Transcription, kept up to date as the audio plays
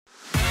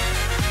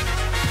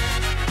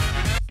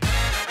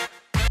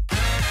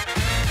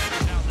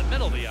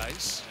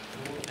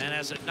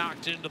has it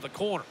knocked into the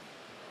corner.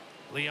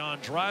 Leon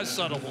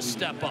Draisaitl will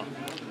step up.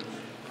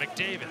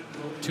 McDavid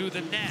to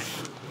the net.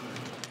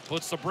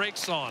 Puts the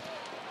brakes on.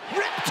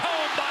 Ripped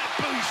home by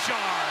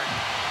Bouchard.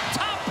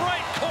 Top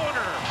right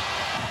corner.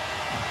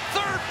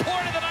 Third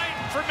point of the night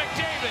for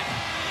McDavid.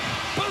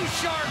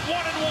 Bouchard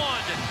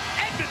 1-1.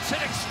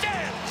 Edmonton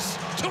extends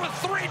to a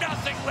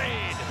 3-0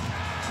 lead.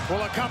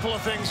 Well, a couple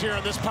of things here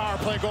on this power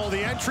play goal. The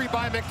entry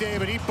by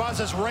McDavid, he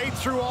buzzes right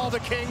through all the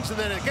Kings, and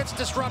then it gets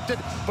disrupted,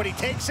 but he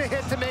takes a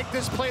hit to make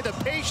this play. The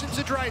patience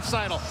of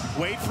Draisaitl.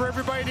 Wait for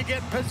everybody to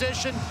get in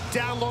position,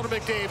 down low to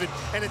McDavid,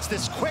 and it's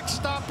this quick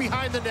stop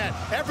behind the net.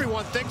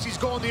 Everyone thinks he's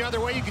going the other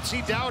way. You can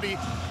see Doughty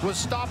was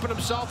stopping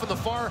himself in the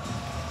far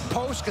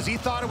post because he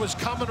thought it was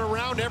coming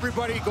around.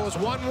 Everybody goes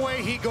one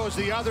way, he goes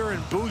the other,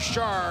 and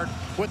Bouchard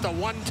with the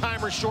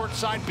one-timer short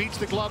side beats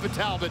the glove of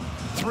Talbot.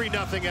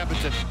 3-0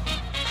 Edmonton.